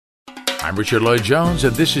I'm Richard Lloyd Jones,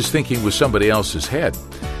 and this is Thinking with Somebody Else's Head.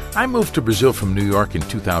 I moved to Brazil from New York in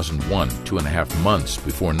 2001, 2.5 months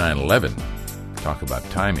before 9/11. Talk about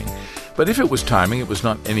timing. But if it was timing, it was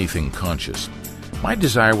not anything conscious. My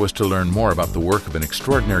desire was to learn more about the work of an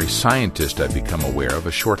extraordinary scientist I'd become aware of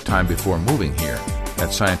a short time before moving here.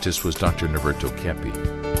 That scientist was Dr. Norberto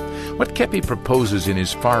Keppe. What Keppe proposes in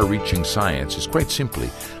his far-reaching science is quite simply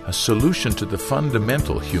a solution to the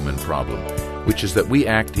fundamental human problem, which is that we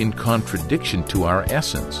act in contradiction to our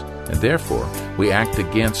essence, and therefore we act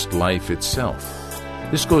against life itself.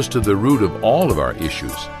 This goes to the root of all of our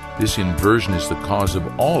issues. This inversion is the cause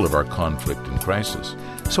of all of our conflict and crisis.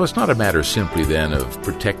 So it's not a matter simply then of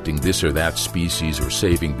protecting this or that species or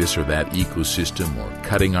saving this or that ecosystem or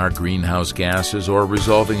cutting our greenhouse gases or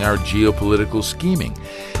resolving our geopolitical scheming.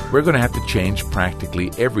 We're going to have to change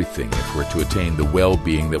practically everything if we're to attain the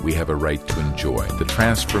well-being that we have a right to enjoy. The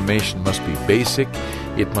transformation must be basic.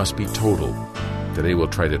 It must be total. Today we'll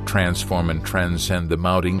try to transform and transcend the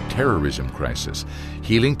mounting terrorism crisis.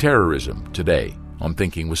 Healing terrorism today on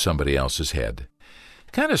Thinking with Somebody Else's Head.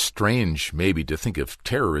 Kind of strange, maybe, to think of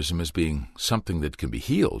terrorism as being something that can be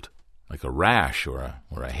healed, like a rash or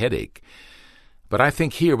a headache. But I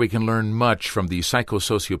think here we can learn much from the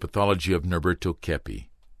psychosociopathology of Norberto Keppe.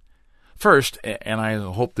 First, and I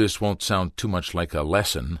hope this won't sound too much like a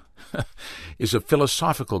lesson, is a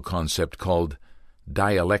philosophical concept called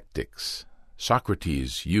dialectics.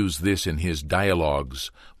 Socrates used this in his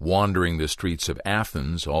dialogues wandering the streets of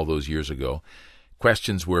Athens all those years ago.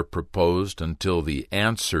 Questions were proposed until the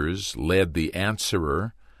answers led the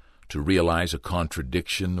answerer to realize a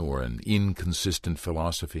contradiction or an inconsistent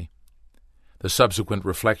philosophy. The subsequent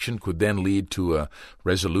reflection could then lead to a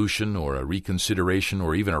resolution or a reconsideration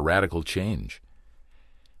or even a radical change.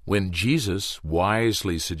 When Jesus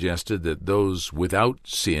wisely suggested that those without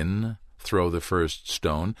sin throw the first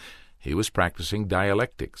stone, he was practicing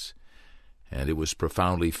dialectics, and it was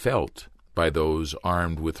profoundly felt by those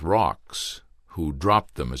armed with rocks, who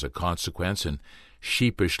dropped them as a consequence and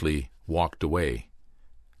sheepishly walked away.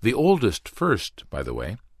 The oldest first, by the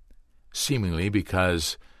way, seemingly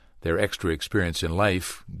because their extra experience in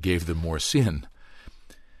life gave them more sin.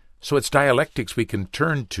 So it's dialectics we can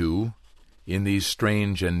turn to in these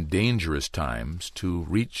strange and dangerous times to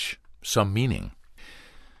reach some meaning.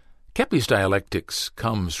 Keppe's dialectics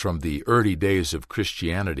comes from the early days of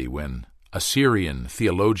Christianity when Assyrian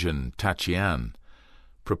theologian Tatian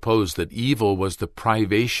proposed that evil was the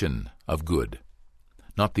privation of good,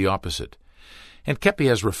 not the opposite. And Keppe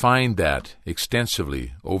has refined that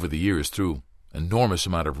extensively over the years through enormous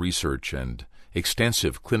amount of research and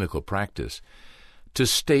extensive clinical practice to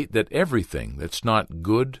state that everything that's not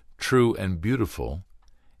good, true, and beautiful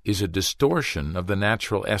is a distortion of the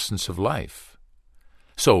natural essence of life.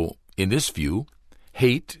 So, in this view,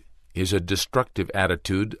 hate is a destructive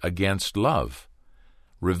attitude against love.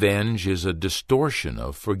 Revenge is a distortion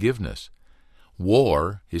of forgiveness.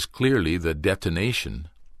 War is clearly the detonation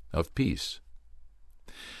of peace.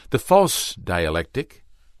 The false dialectic,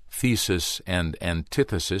 thesis and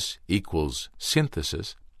antithesis equals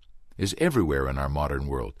synthesis, is everywhere in our modern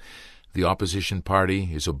world. The opposition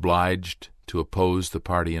party is obliged to oppose the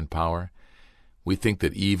party in power. We think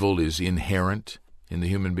that evil is inherent in the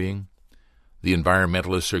human being. The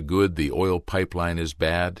environmentalists are good, the oil pipeline is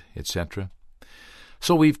bad, etc.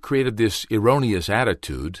 So we've created this erroneous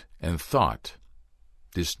attitude and thought.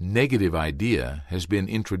 This negative idea has been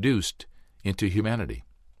introduced into humanity.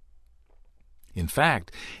 In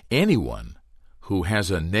fact, anyone who has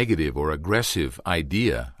a negative or aggressive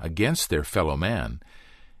idea against their fellow man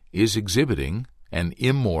is exhibiting an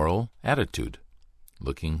immoral attitude,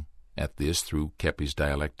 looking at this through Keppe's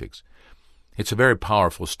dialectics. It's a very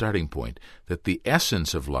powerful starting point that the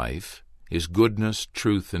essence of life is goodness,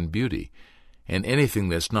 truth, and beauty, and anything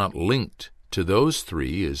that's not linked to those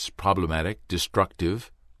three is problematic,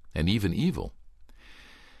 destructive, and even evil.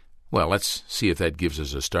 Well, let's see if that gives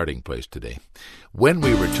us a starting place today. When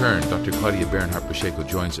we return, Dr. Claudia Bernhardt-Pacheco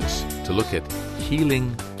joins us to look at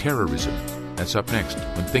healing terrorism. That's up next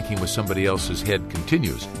when Thinking with Somebody Else's Head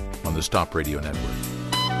continues on the Stop Radio Network.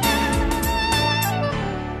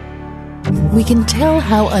 We can tell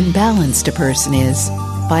how unbalanced a person is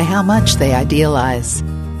by how much they idealize.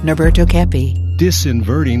 Norberto Keppe.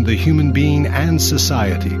 Disinverting the human being and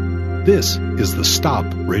society. This is the Stop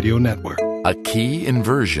Radio Network. A key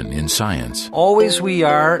inversion in science. Always we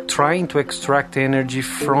are trying to extract energy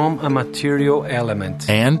from a material element.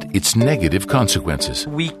 And its negative consequences.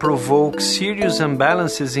 We provoke serious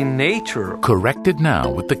imbalances in nature. Corrected now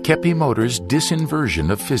with the Kepi Motors disinversion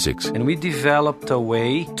of physics. And we developed a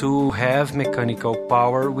way to have mechanical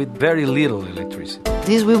power with very little electricity.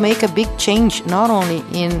 This will make a big change not only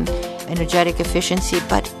in energetic efficiency,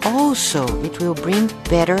 but also it will bring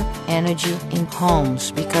better energy in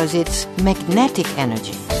homes because it's magnetic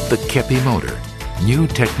energy. The Kepi Motor. New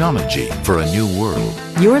technology for a new world.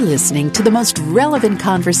 You're listening to the most relevant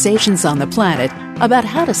conversations on the planet about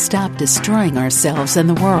how to stop destroying ourselves and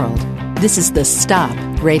the world. This is the Stop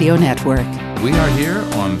Radio Network. We are here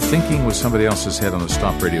on Thinking with Somebody Else's Head on the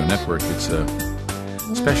Stop Radio Network. It's a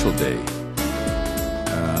special day.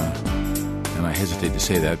 And I hesitate to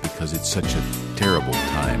say that because it's such a terrible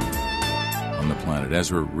time on the planet.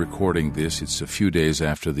 As we're recording this, it's a few days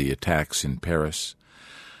after the attacks in Paris,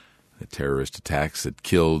 the terrorist attacks that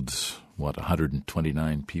killed,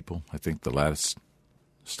 129 people? I think the last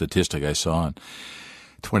statistic I saw.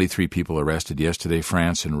 23 people arrested yesterday.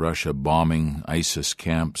 France and Russia bombing ISIS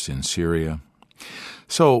camps in Syria.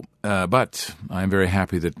 So, but I'm very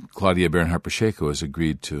happy that Claudia Bernhardt-Pacheco has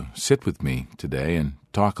agreed to sit with me today and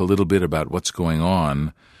talk a little bit about what's going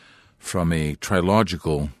on from a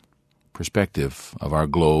trilogical perspective of our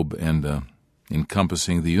globe and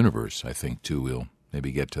encompassing the universe, I think, too. We'll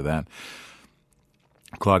maybe get to that.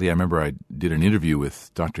 Claudia, I remember I did an interview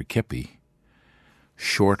with Dr. Kepi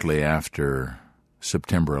shortly after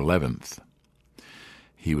September 11th.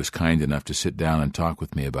 He was kind enough to sit down and talk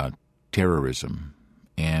with me about terrorism,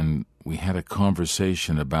 and we had a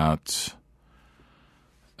conversation about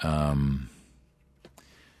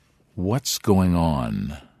what's going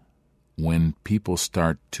on when people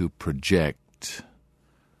start to project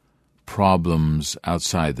problems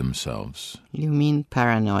outside themselves. You mean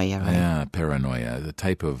paranoia, right? Yeah, paranoia, the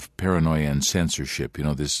type of paranoia and censorship. You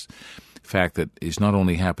know, this fact that is not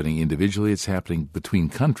only happening individually, it's happening between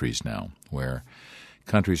countries now, where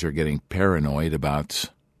countries are getting paranoid about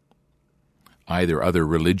either other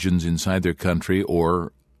religions inside their country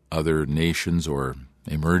or other nations or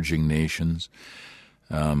emerging nations.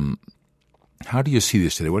 How do you see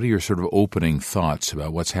this today? What are your sort of opening thoughts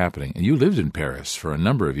about what's happening? And you lived in Paris for a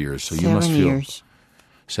number of years, so you must feel 7 years.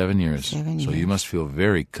 7 years. So you must feel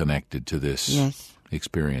very connected to this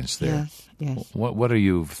experience there. Yes. What are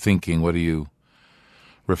you thinking? What are you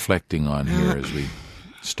reflecting on here as we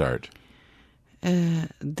start?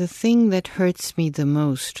 The thing that hurts me the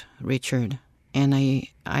most, Richard, and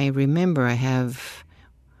I remember I have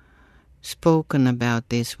spoken about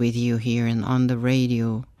this with you here and on the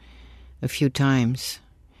radio a few times,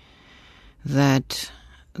 that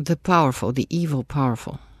the powerful, the evil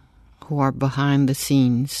powerful, who are behind the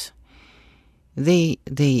scenes, they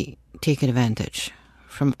take advantage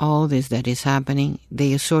from all this that is happening.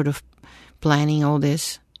 They are sort of planning all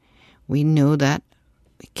this. We know that.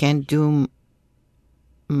 We can't do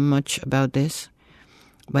much about this,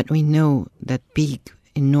 but we know that big,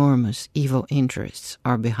 enormous evil interests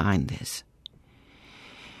are behind this.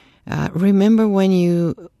 Remember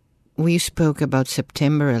when we spoke about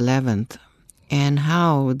September 11th and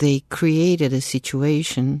how they created a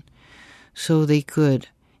situation so they could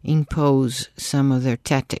impose some of their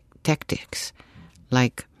tactics,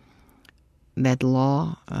 like that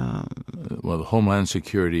law. The Homeland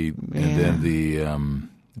Security and then the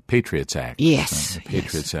Patriots Act. Yes. The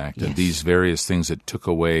Patriots Act. And these various things that took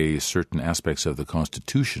away certain aspects of the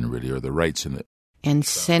Constitution, really, or the rights in it. And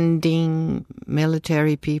sending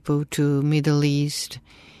military people to Middle East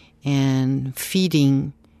and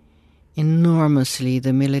feeding enormously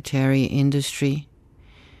the military industry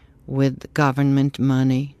with government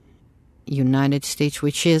money, United States,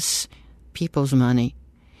 which is people's money,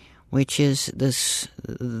 which is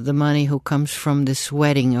the money who comes from the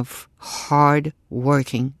sweating of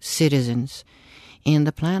hard-working citizens in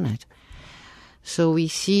the planet. So we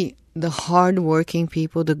see the hard-working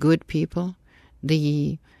people, the good people,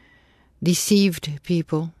 the deceived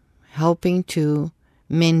people helping to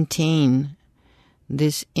maintain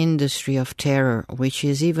this industry of terror, which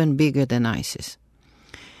is even bigger than ISIS.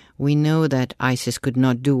 We know that ISIS could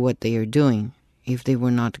not do what they are doing if they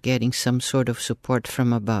were not getting some sort of support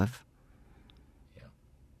from above. Yeah.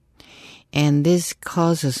 And this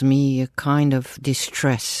causes me a kind of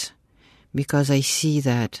distress because I see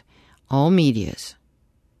that all medias,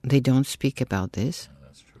 they don't speak about this. Yeah,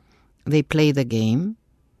 that's true. They play the game,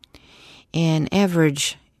 and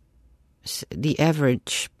the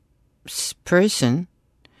average person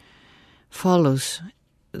follows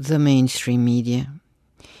the mainstream media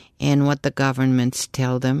and what the governments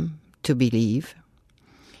tell them to believe.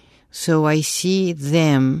 So I see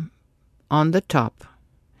them on the top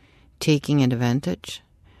taking advantage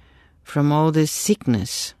from all this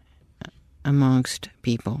sickness amongst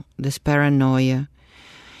people, this paranoia,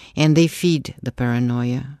 and they feed the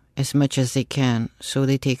paranoia as much as they can, so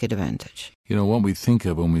they take advantage. You know, what we think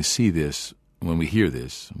of when we see this, when we hear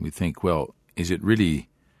this, we think, well, is it really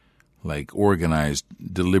like organized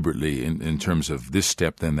deliberately in terms of this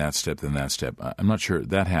step, then that step, then that step? I'm not sure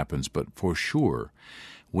that happens, but for sure,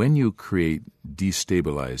 when you create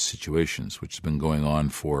destabilized situations, which has been going on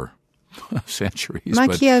for centuries.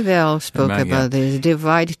 Machiavelli spoke about this,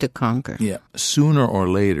 divide to conquer. Yeah. Sooner or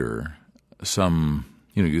later,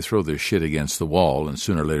 you throw this shit against the wall, and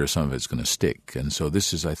sooner or later some of it's going to stick. And so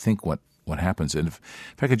this is, I think, what happens. And if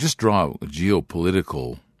I could just draw a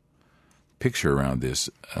geopolitical picture around this,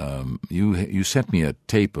 you sent me a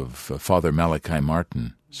tape of Father Malachi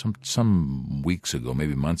Martin some weeks ago,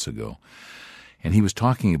 maybe months ago, and he was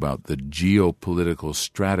talking about the geopolitical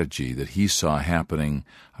strategy that he saw happening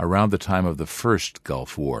around the time of the first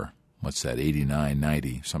Gulf War. What's that, 89,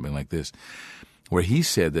 90, something like this, where he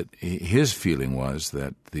said that his feeling was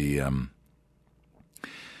that the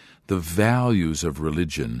values of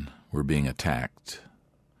religion were being attacked,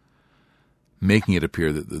 making it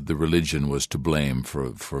appear that the religion was to blame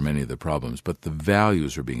for many of the problems, but the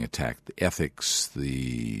values were being attacked. The ethics,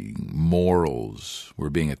 the morals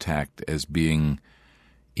were being attacked as being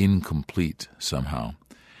incomplete somehow,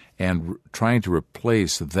 and trying to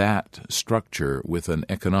replace that structure with an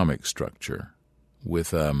economic structure,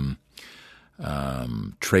 with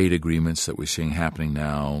trade agreements that we're seeing happening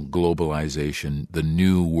now, globalization, the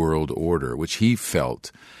new world order, which he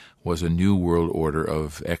felt was a new world order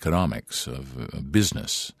of economics, of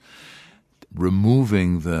business,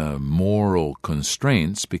 removing the moral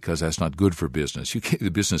constraints, because that's not good for business. The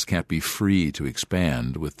business can't be free to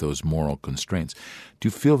expand with those moral constraints. Do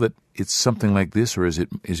you feel that it's something like this, or is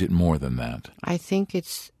it more than that? I think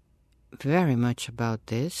it's very much about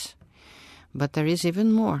this, but there is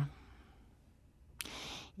even more.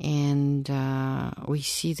 And we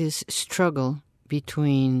see this struggle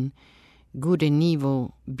between good and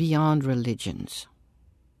evil beyond religions.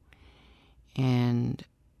 And,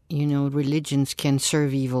 religions can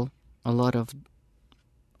serve evil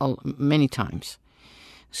many times.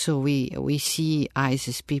 So we see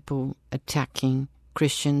ISIS people attacking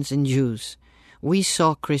Christians and Jews. We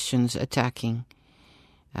saw Christians attacking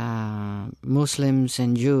Muslims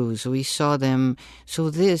and Jews. We saw them. So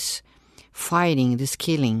this fighting, this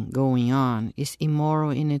killing going on is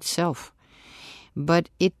immoral in itself. But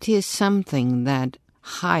it is something that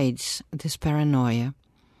hides this paranoia.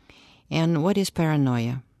 And what is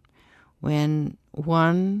paranoia? When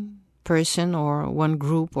one person or one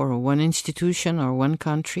group or one institution or one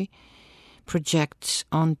country projects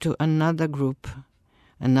onto another group,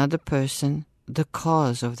 another person, the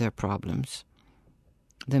cause of their problems,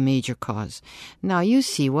 the major cause. Now you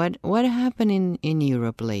see what happened in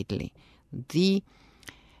Europe lately. They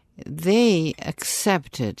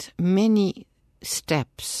accepted many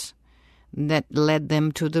steps that led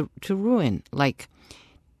them to ruin, like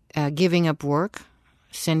giving up work,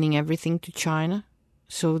 sending everything to China.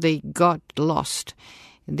 So they got lost.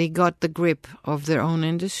 They got the grip of their own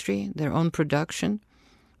industry, their own production.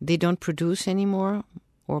 They don't produce anymore,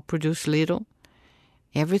 or produce little.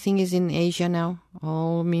 Everything is in Asia now,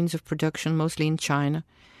 all means of production, mostly in China.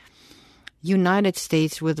 United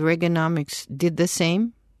States with Reaganomics did the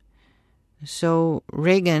same. So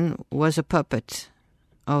Reagan was a puppet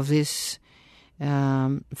of these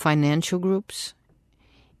financial groups,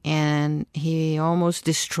 and he almost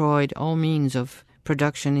destroyed all means of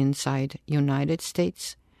production inside United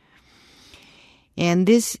States. And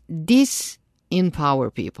this empower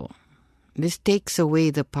people. This takes away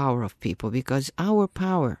the power of people, because our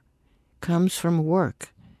power comes from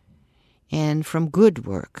work, and from good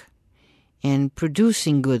work, and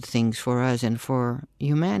producing good things for us and for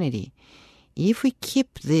humanity. If we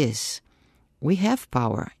keep this, we have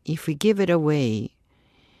power. If we give it away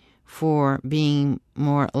for being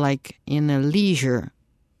more like in a leisure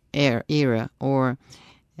era, or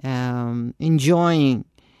enjoying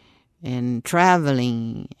and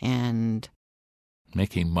traveling and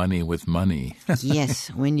making money with money. Yes,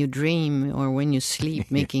 when you dream or when you sleep,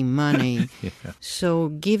 making money. Yeah. So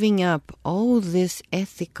giving up all this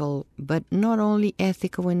ethical, but not only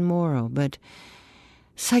ethical and moral, but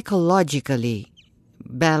psychologically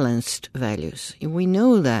balanced values. We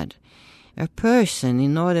know that a person,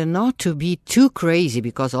 in order not to be too crazy,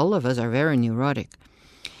 because all of us are very neurotic,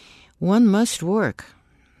 one must work.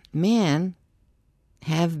 Men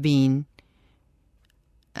have been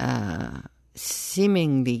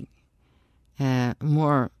seemingly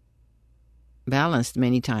more balanced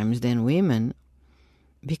many times than women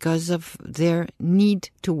because of their need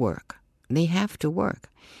to work. They have to work.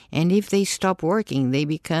 And if they stop working, they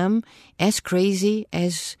become as crazy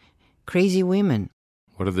women.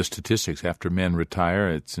 What are the statistics? After men retire,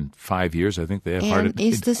 it's in 5 years, I think they have And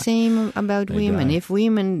it's the same about women. Die. If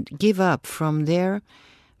women give up from their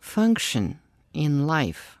function in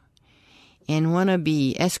life and want to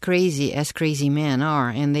be as crazy men are,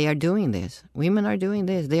 and they are doing this. Women are doing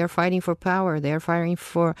this. They are fighting for power. They are fighting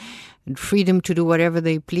for freedom to do whatever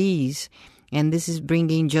they please. And this is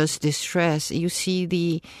bringing just distress. You see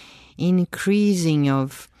the increasing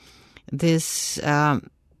of this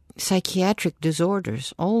psychiatric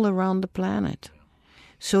disorders all around the planet.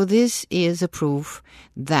 So this is a proof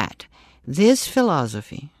that this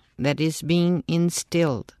philosophy that is being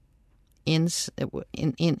instilled in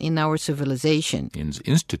our civilization,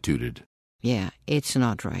 instituted. Yeah, it's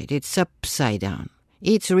not right. It's upside down.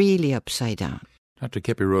 It's really upside down. Dr.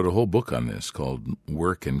 Kepi wrote a whole book on this called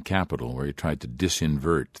Work and Capital, where he tried to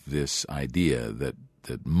disinvert this idea that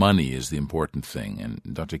money is the important thing. And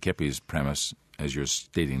Dr. Kepi's premise, as you're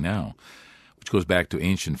stating now, which goes back to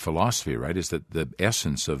ancient philosophy, right, is that the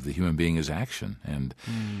essence of the human being is action. And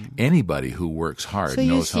anybody who works hard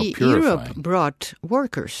knows how purifying. Europe brought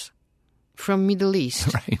workers from Middle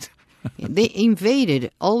East. Right. They invaded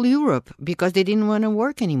all Europe because they didn't want to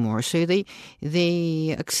work anymore. So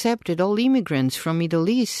they accepted all immigrants from Middle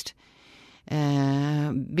East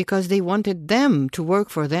because they wanted them to work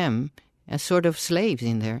for them as sort of slaves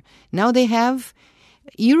in there. Now they have,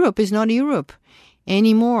 Europe is not Europe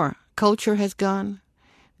anymore. Culture has gone.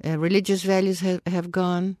 Religious values have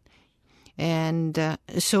gone. And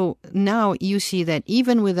so now you see that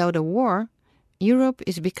even without a war, Europe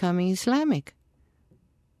is becoming Islamic.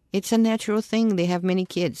 It's a natural thing. They have many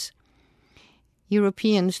kids.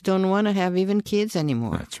 Europeans don't want to have even kids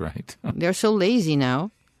anymore. That's right. They're so lazy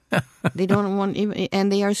now. They don't want even,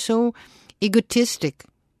 and they are so egotistic.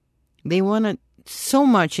 They want to so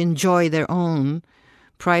much enjoy their own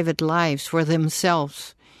private lives for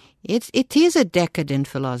themselves. It is a decadent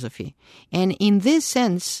philosophy. And in this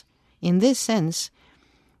sense,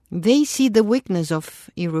 they see the weakness of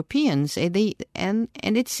Europeans, and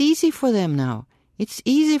it's easy for them now. It's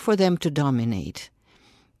easy for them to dominate.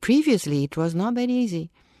 Previously, it was not that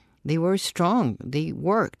easy. They were strong. They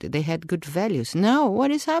worked. They had good values. Now,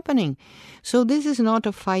 what is happening? So this is not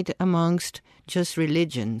a fight amongst just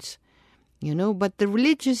religions, but the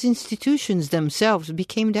religious institutions themselves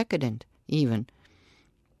became decadent even.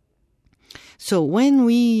 So when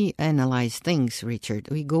we analyze things, Richard,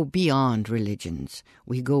 we go beyond religions.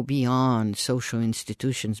 We go beyond social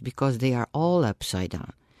institutions because they are all upside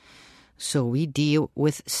down. So we deal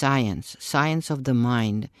with science of the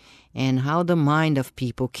mind, and how the mind of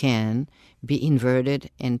people can be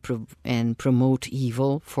inverted and promote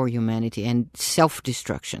evil for humanity and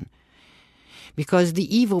self-destruction. Because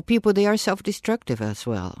the evil people, they are self-destructive as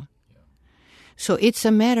well. So it's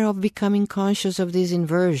a matter of becoming conscious of this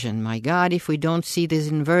inversion. My God, if we don't see this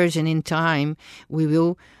inversion in time, we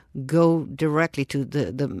will go directly to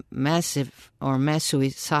the massive or mass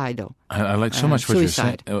suicidal. I like so much what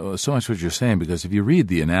you're saying, because if you read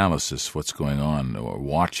the analysis, what's going on, or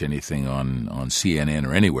watch anything on CNN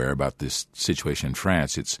or anywhere about this situation in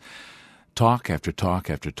France, it's talk after talk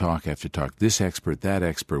after talk after talk. This expert, that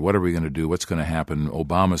expert, what are we going to do? What's going to happen?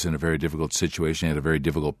 Obama's in a very difficult situation. He had a very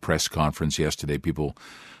difficult press conference yesterday. People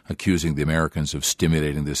accusing the Americans of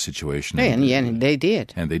stimulating this situation. And they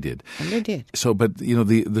did. And they did. And they did. So, but,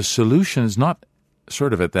 the solution is not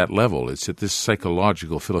sort of at that level. It's at this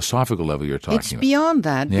psychological, philosophical level you're talking about. It's beyond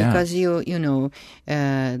that, because,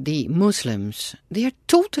 the Muslims, they are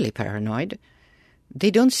totally paranoid. They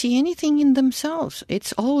don't see anything in themselves.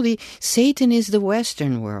 It's all Satan is the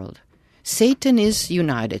Western world. Satan is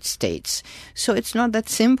United States. So it's not that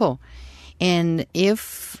simple. And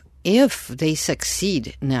if they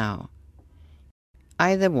succeed now,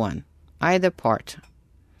 either part,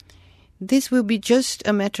 this will be just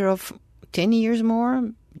a matter of 10 years more,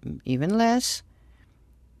 even less.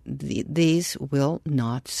 These will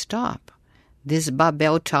not stop. This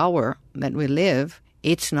Babel Tower that we live,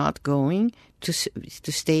 it's not going to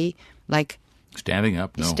stay like standing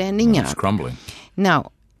up. No, standing up. It's crumbling.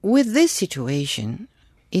 Now, with this situation,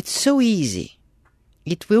 it's so easy.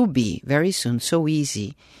 It will be very soon so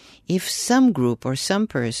easy if some group or some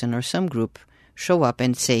person or some group show up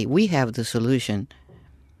and say, we have the solution,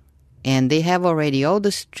 and they have already all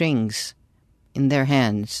the strings in their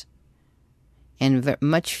hands and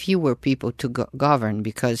much fewer people to govern,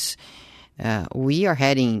 because we are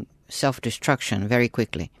heading self-destruction very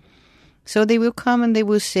quickly. So they will come and they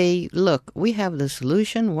will say, look, we have the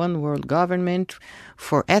solution, one world government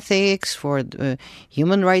for ethics, for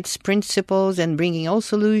human rights principles, and bringing all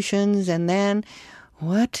solutions. And then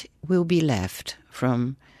what will be left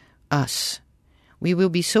from us? We will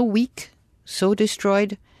be so weak, so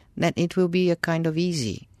destroyed, that it will be a kind of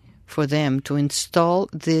easy for them to install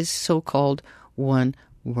this so-called one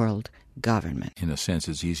world government. In a sense,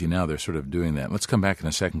 it's easy now. They're sort of doing that. Let's come back in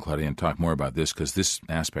a second, Claudia, and talk more about this, because this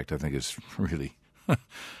aspect, I think, is really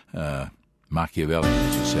Machiavellian,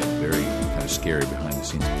 as you said, very kind of scary behind the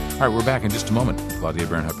scenes. All right, we're back in just a moment. Claudia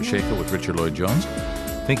Bernhardt Pacheco with Richard Lloyd Jones.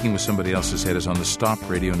 Thinking with Somebody Else's Head is on the Stop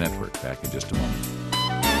Radio Network. Back in just a moment.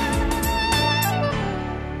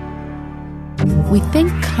 We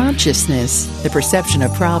think consciousness, the perception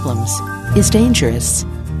of problems, is dangerous.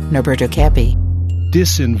 Norberto Kepi.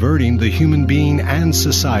 Disinverting the human being and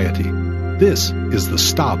society. This is the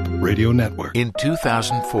Stop Radio Network. In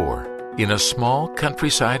 2004, in a small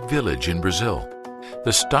countryside village in Brazil,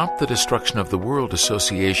 the Stop the Destruction of the World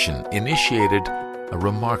Association initiated a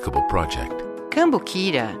remarkable project.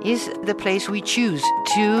 Cambuquira is the place we choose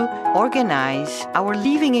to organize our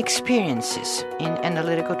living experiences in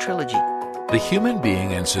Analytical Trilogy. The human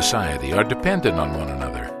being and society are dependent on one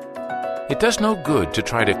another. It does no good to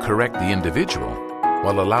try to correct the individual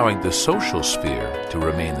while allowing the social sphere to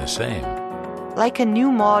remain the same. Like a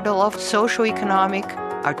new model of socio-economic,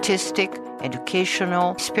 artistic,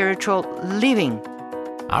 educational, spiritual living.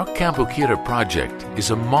 Our Cambuquira project is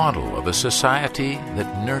a model of a society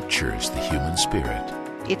that nurtures the human spirit.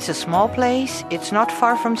 It's a small place. It's not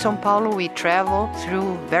far from São Paulo. We travel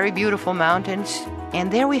through very beautiful mountains.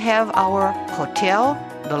 And there we have our hotel,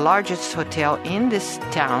 the largest hotel in this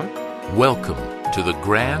town. Welcome to the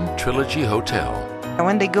Grand Trilogy Hotel. And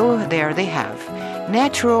when they go there, they have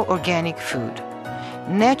natural organic food,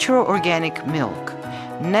 natural organic milk,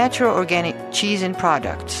 natural organic cheese and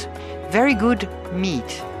products, very good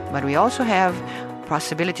meat, but we also have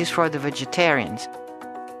possibilities for the vegetarians.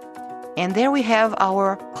 And there we have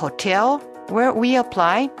our hotel where we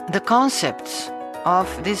apply the concepts of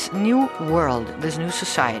this new world, this new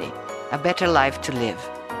society, a better life to live.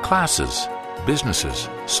 Classes, businesses,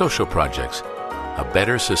 social projects, a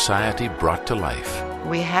better society brought to life.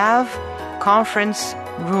 We have conference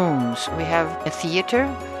rooms, we have a theater,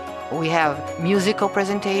 we have musical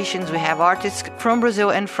presentations, we have artists from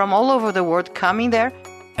Brazil and from all over the world coming there.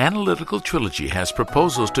 Analytical Trilogy has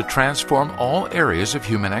proposals to transform all areas of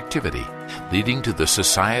human activity, leading to the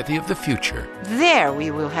society of the future. There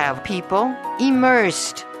we will have people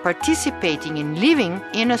immersed, participating in living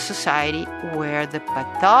in a society where the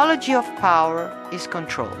pathology of power is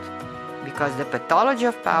controlled. Because the pathology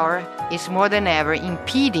of power is more than ever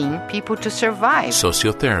impeding people to survive.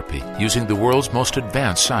 Sociotherapy, using the world's most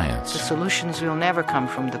advanced science. The solutions will never come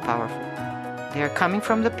from the powerful. They are coming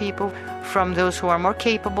from the people, from those who are more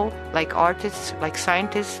capable, like artists, like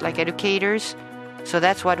scientists, like educators. So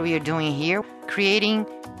that's what we are doing here, creating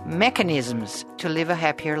mechanisms to live a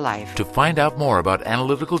happier life. To find out more about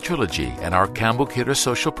Analytical Trilogy and our Cambuquira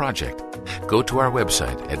social project, go to our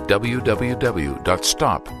website at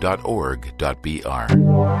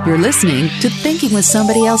www.stop.org.br. You're listening to Thinking with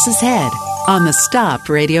Somebody Else's Head on the Stop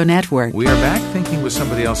Radio Network. We are back thinking with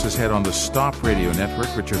somebody else's head on the Stop Radio Network.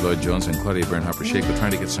 Richard Lloyd Jones and Claudia Bernhardt Pacheco trying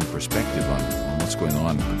to get some perspective on what's going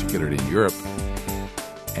on, particularly in Europe,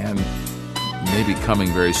 and maybe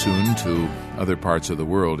coming very soon to other parts of the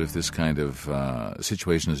world if this kind of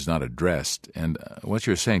situation is not addressed. And what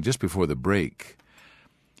you're saying just before the break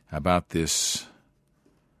about this,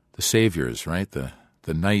 the saviors, right? The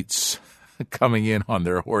knights coming in on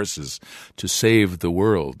their horses to save the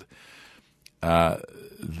world.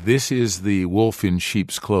 This is the wolf in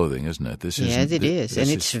sheep's clothing, isn't it? Yes, it is, and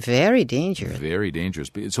it's very dangerous. Very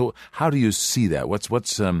dangerous. So, how do you see that?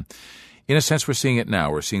 What's in a sense, we're seeing it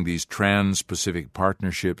now. We're seeing these trans-Pacific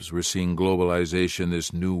partnerships. We're seeing globalization,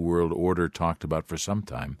 this new world order talked about for some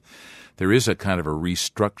time. There is a kind of a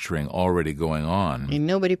restructuring already going on. And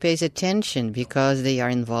nobody pays attention because they are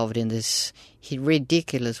involved in this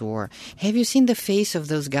ridiculous war. Have you seen the face of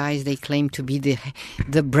those guys they claim to be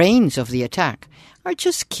the brains of the attack? Are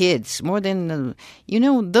just kids, more than,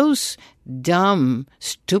 those dumb,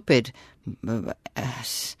 stupid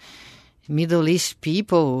Middle East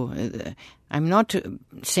people. I'm not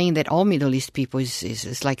saying that all Middle East people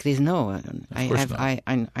is like this. No,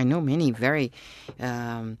 I know many very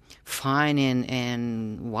fine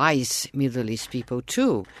and wise Middle East people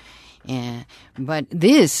too. But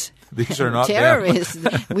these are not terrorists.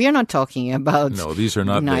 We are not talking about no, these are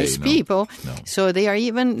not nice people. No. So they are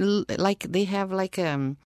even like they have like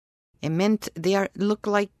they look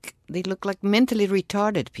like they look like mentally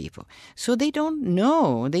retarded people. So they don't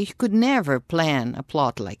know. They could never plan a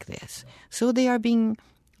plot like this. So they are being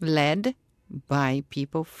led by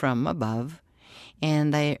people from above,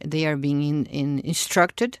 and they are being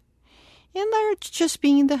instructed, and they're just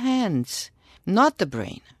being in the hands, not the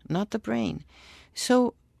brain.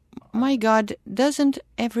 So, my God, doesn't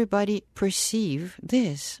everybody perceive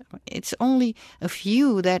this? It's only a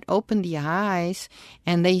few that open the eyes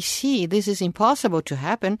and they see this is impossible to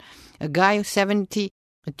happen. A guy of 70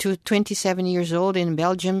 to 27 years old in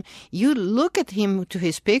Belgium, you look at him, to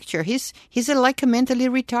his picture, he's like a mentally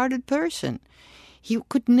retarded person. He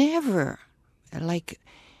could never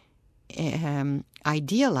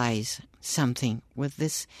idealize something with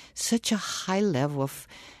this such a high level of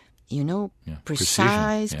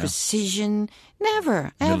precision.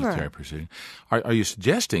 Never, ever. Military precision. Are you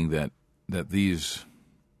suggesting that these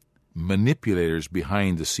manipulators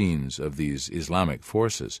behind the scenes of these Islamic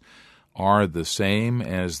forces are the same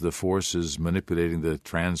as the forces manipulating the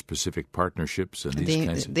Trans-Pacific partnerships and these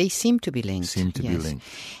kinds of... They seem to be linked.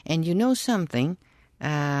 And you know something?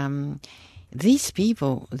 These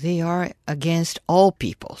people, they are against all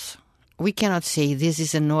peoples. We cannot say this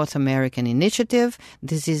is a North American initiative,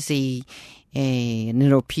 this is an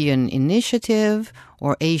European initiative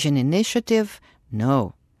or Asian initiative.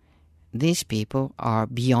 No. These people are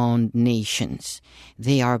beyond nations.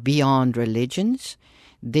 They are beyond religions.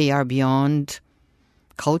 They are beyond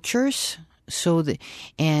cultures.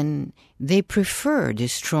 And they prefer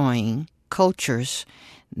destroying cultures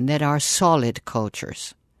that are solid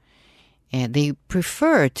cultures. And they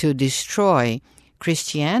prefer to destroy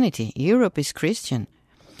Christianity. Europe is Christian.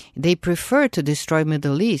 They prefer to destroy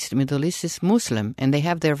Middle East. Middle East is Muslim, and they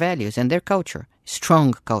have their values and their culture,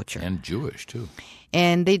 strong culture. And Jewish, too.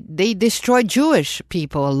 And they destroyed Jewish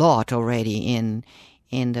people a lot already in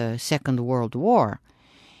the Second World War.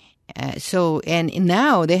 And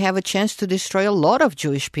now they have a chance to destroy a lot of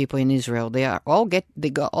Jewish people in Israel. They all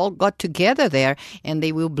got together there, and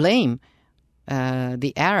they will blame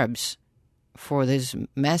the Arabs for this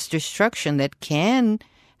mass destruction that can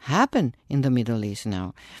happen in the Middle East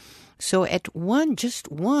now. So at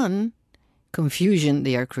just one confusion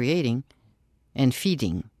they are creating and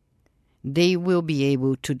feeding, they will be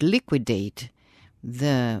able to liquidate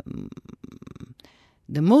the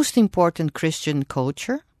most important Christian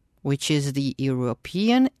culture, which is the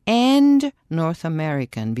European and North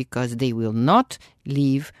American, because they will not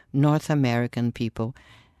leave North American people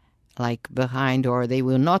behind, or they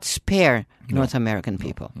will not spare North American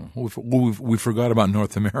people. No. We forgot about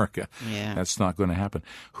North America. Yeah. That's not going to happen.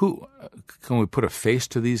 Can we put a face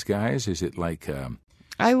to these guys? Is it like...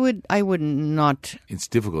 I would not... It's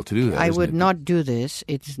difficult to do that, I would not do this.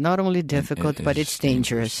 It's not only difficult, but it's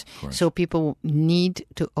dangerous. So people need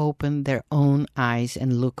to open their own eyes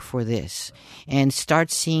and look for this and start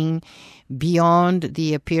seeing beyond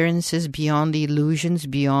the appearances, beyond the illusions,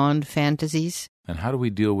 beyond fantasies. And how do we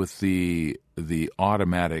deal with the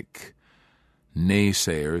automatic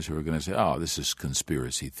naysayers who are going to say, "Oh, this is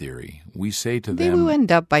conspiracy theory"? We say to them, they will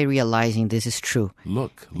end up by realizing this is true.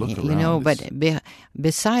 Look around. But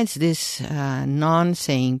besides this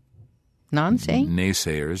naysayers.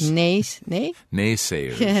 Naysayers.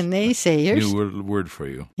 Naysayers. Naysayers. New word for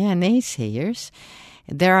you. Yeah, naysayers.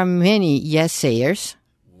 There are many yes-sayers,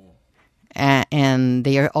 and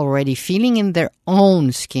they are already feeling in their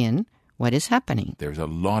own skin what is happening. There's a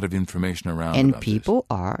lot of information around and about people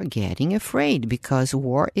are getting afraid because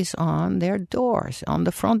war is on their doors, on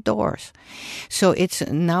the front doors. So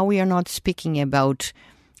now we are not speaking about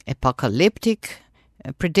apocalyptic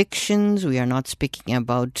predictions. We are not speaking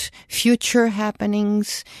about future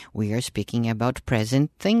happenings. We are speaking about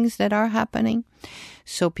present things that are happening.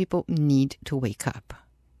 So people need to wake up.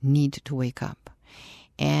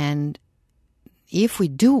 And if we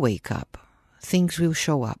do wake up, things will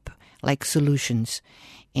show up, like solutions,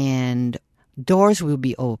 and doors will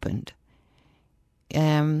be opened.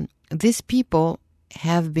 These people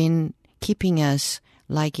have been keeping us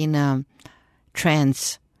like in a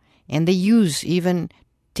trance, and they use even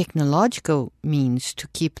technological means to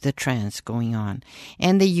keep the trance going on.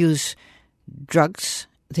 And they use drugs,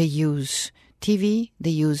 they use TV, they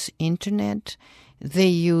use internet, they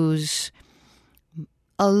use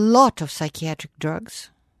a lot of psychiatric drugs.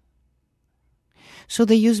 So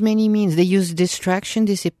they use many means. They use distraction,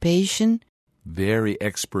 dissipation. Very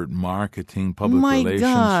expert marketing, public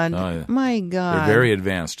relations. My God. They're very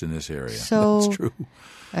advanced in this area. So, that's true.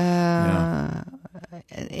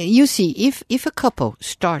 You see, if a couple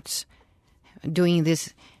starts doing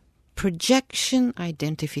this projection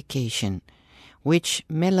identification, which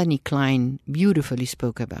Melanie Klein beautifully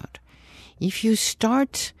spoke about, if you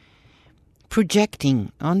start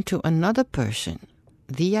projecting onto another person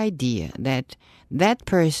the idea that that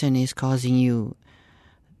person is causing you,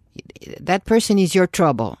 that person is your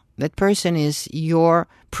trouble, that person is your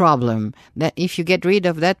problem, that if you get rid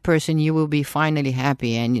of that person, you will be finally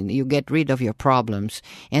happy and you get rid of your problems.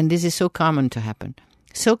 And this is so common to happen.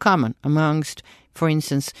 So common amongst, for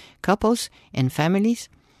instance, couples and families.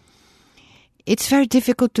 It's very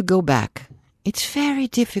difficult to go back. It's very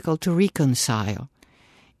difficult to reconcile.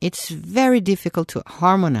 It's very difficult to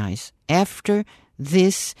harmonize after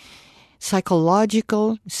this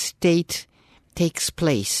psychological state takes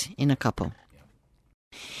place in a couple.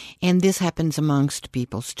 And this happens amongst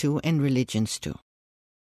peoples too, and religions too.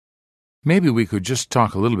 Maybe we could just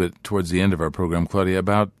talk a little bit towards the end of our program, Claudia,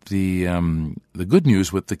 about the good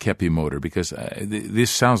news with the Kepi motor, because this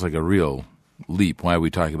sounds like a real leap. Why are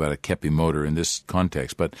we talking about a Kepi motor in this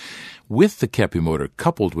context? But with the Kepi motor,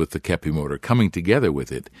 coupled with the Kepi motor, coming together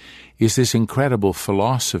with it, is this incredible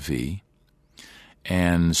philosophy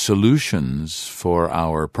and solutions for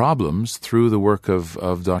our problems through the work of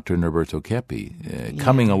Dr. Norberto Kepi.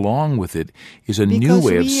 Coming along with it is a new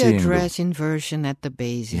way of seeing. Because we address inversion at the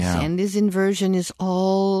basis, and this inversion is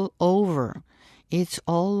all over. It's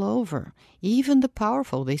all over. Even the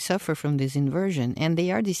powerful, they suffer from this inversion, and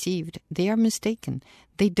they are deceived. They are mistaken.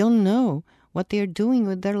 They don't know what they are doing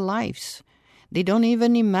with their lives. They don't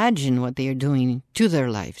even imagine what they are doing to their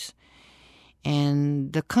lives.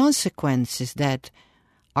 And the consequences that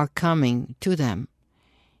are coming to them,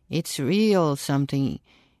 it's real something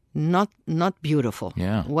not beautiful.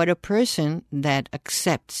 Yeah. What a person that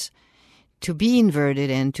accepts to be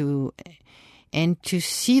inverted and to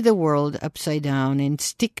see the world upside down and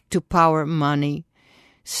stick to power, money,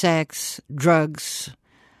 sex, drugs,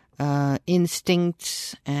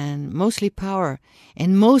 instincts, and mostly power,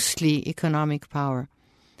 and mostly economic power.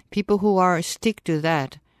 People who are stick to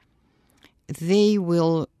that, they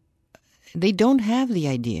don't have the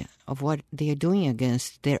idea of what they are doing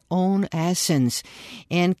against their own essence.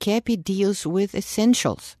 And Kepi deals with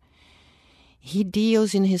essentials. He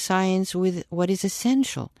deals in his science with what is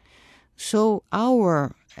essential. So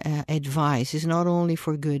our advice is not only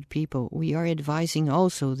for good people. We are advising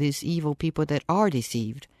also these evil people that are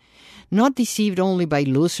deceived. Not deceived only by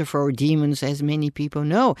Lucifer or demons, as many people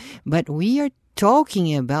know, but we are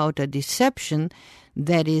talking about a deception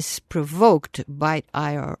that is provoked by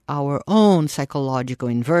our own psychological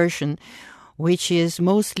inversion, which is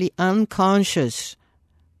mostly unconscious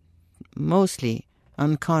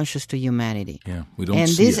to humanity. Yeah, we don't and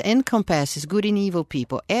see this it. encompasses good and evil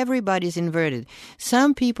people. Everybody's inverted.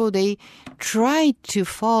 Some people, they try to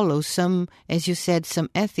follow some, as you said, some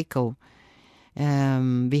ethical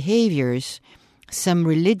behaviors, some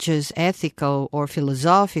religious, ethical, or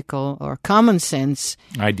philosophical, or common sense.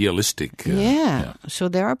 Idealistic. So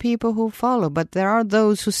there are people who follow, but there are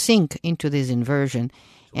those who sink into this inversion.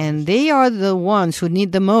 And they are the ones who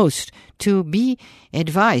need the most to be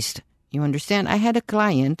advised. You understand? I had a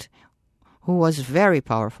client who was very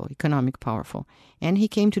powerful, economic powerful, and he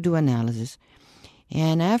came to do analysis.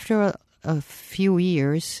 And after a few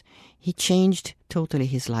years, he changed totally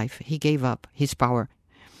his life. He gave up his power.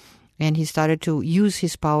 And he started to use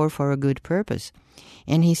his power for a good purpose.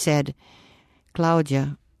 And he said,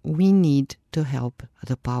 Claudia, we need to help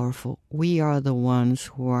the powerful. We are the ones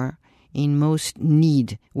who are in most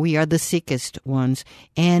need. We are the sickest ones.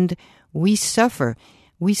 And we suffer.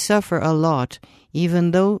 We suffer a lot, even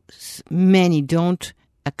though many don't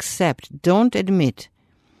accept, don't admit.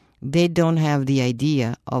 They don't have the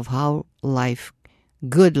idea of how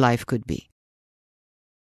good life could be.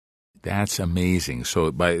 That's amazing.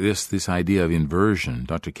 So by this idea of inversion,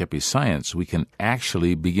 Dr. Kepi's science, we can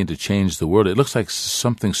actually begin to change the world. It looks like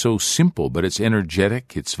something so simple, but it's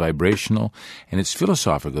energetic, it's vibrational, and it's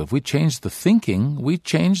philosophical. If we change the thinking, we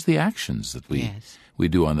change the actions that we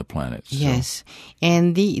do on the planet. So. Yes.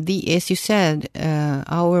 And the as you said,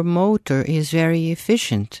 our motor is very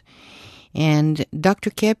efficient. And Dr.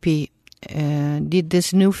 Kepi did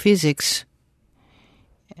this new physics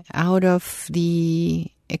out of the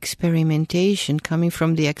experimentation, coming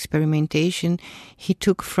from the experimentation he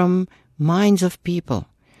took from minds of people.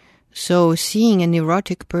 So seeing a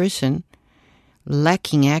neurotic person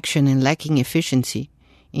lacking action and lacking efficiency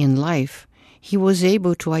in life, he was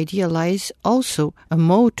able to idealize also a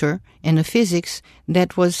motor and a physics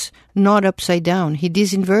that was not upside down. He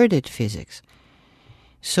disinverted physics.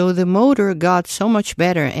 So the motor got so much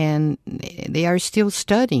better, and they are still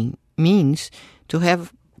studying means to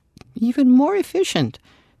have even more efficient.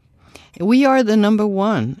 We are the number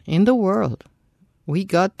one in the world. We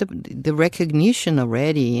got the recognition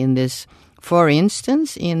already in this, for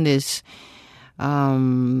instance, in this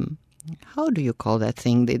How do you call that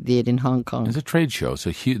thing they did in Hong Kong? It's a trade show. It's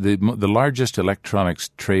the largest electronics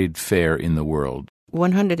trade fair in the world.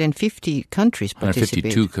 150 countries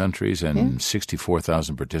participated. 152 countries and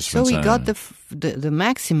 64,000 participants. So we got the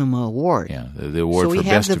maximum award. Yeah, the award for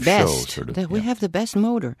best of show. Sort of. We have the best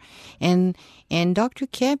motor. And Dr.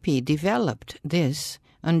 Kepi developed this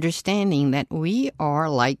understanding that we are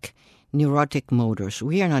like neurotic motors.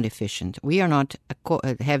 We are not efficient. We are not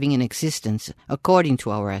having an existence according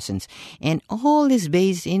to our essence. And all is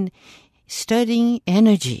based in studying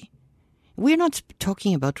energy. We're not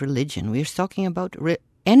talking about religion. We're talking about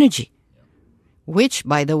energy, which,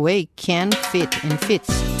 by the way, can fit and fits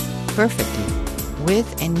perfectly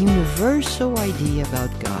with an universal idea about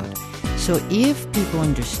God. So if people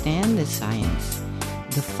understand the science,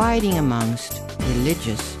 the fighting amongst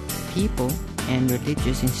religious people and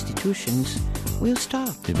religious institutions will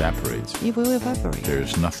stop. Evaporates. It will evaporate.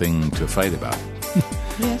 There's nothing to fight about.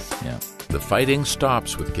 Yes. Yeah. The fighting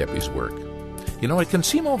stops with Kepi's work. You know, it can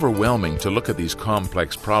seem overwhelming to look at these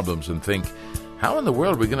complex problems and think, how in the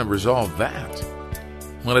world are we going to resolve that?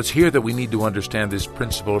 Well, it's here that we need to understand this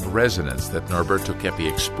principle of resonance that Norberto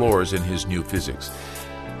Kepi explores in his New Physics.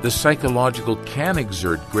 The psychological can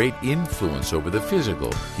exert great influence over the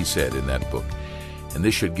physical, he said in that book. And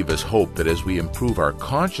this should give us hope that as we improve our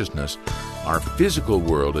consciousness, our physical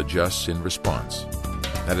world adjusts in response.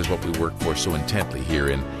 That is what we work for so intently here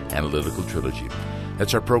in Analytical Trilogy.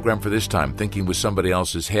 That's our program for this time, Thinking with Somebody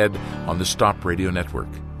Else's Head on the Stop Radio Network.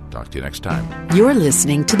 Talk to you next time. You're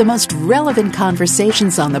listening to the most relevant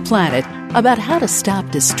conversations on the planet about how to stop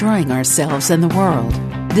destroying ourselves and the world.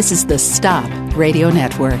 This is the Stop Radio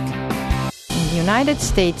Network. In the United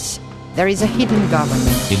States, there is a hidden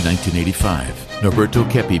government. In 1985, Norberto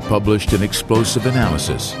Kepi published an explosive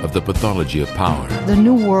analysis of the pathology of power. The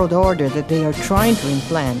New World Order that they are trying to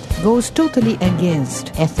implant goes totally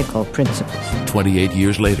against ethical principles. 28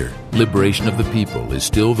 years later, Liberation of the People is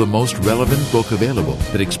still the most relevant book available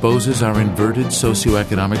that exposes our inverted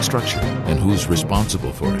socioeconomic structure and who's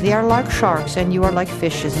responsible for it. They are like sharks and you are like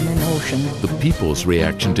fishes in an ocean. The people's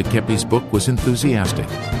reaction to Kepi's book was enthusiastic.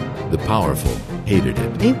 The powerful hated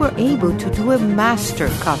it. They were able to do a master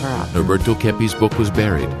cover-up. Norberto Kepi's book was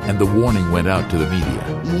buried, and the warning went out to the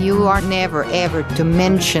media. You are never, ever to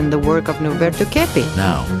mention the work of Norberto Kepi.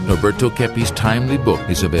 Now, Norberto Kepi's timely book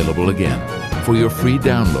is available again. For your free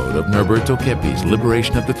download of Norberto Kepi's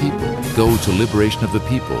Liberation of the People, go to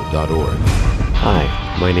liberationofthepeople.org.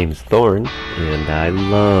 Hi, my name's Thorne, and I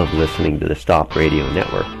love listening to the Stop Radio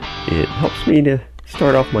Network. It helps me to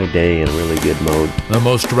start off my day in a really good mode. The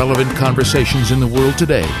most relevant conversations in the world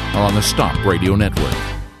today are on the Stop Radio Network.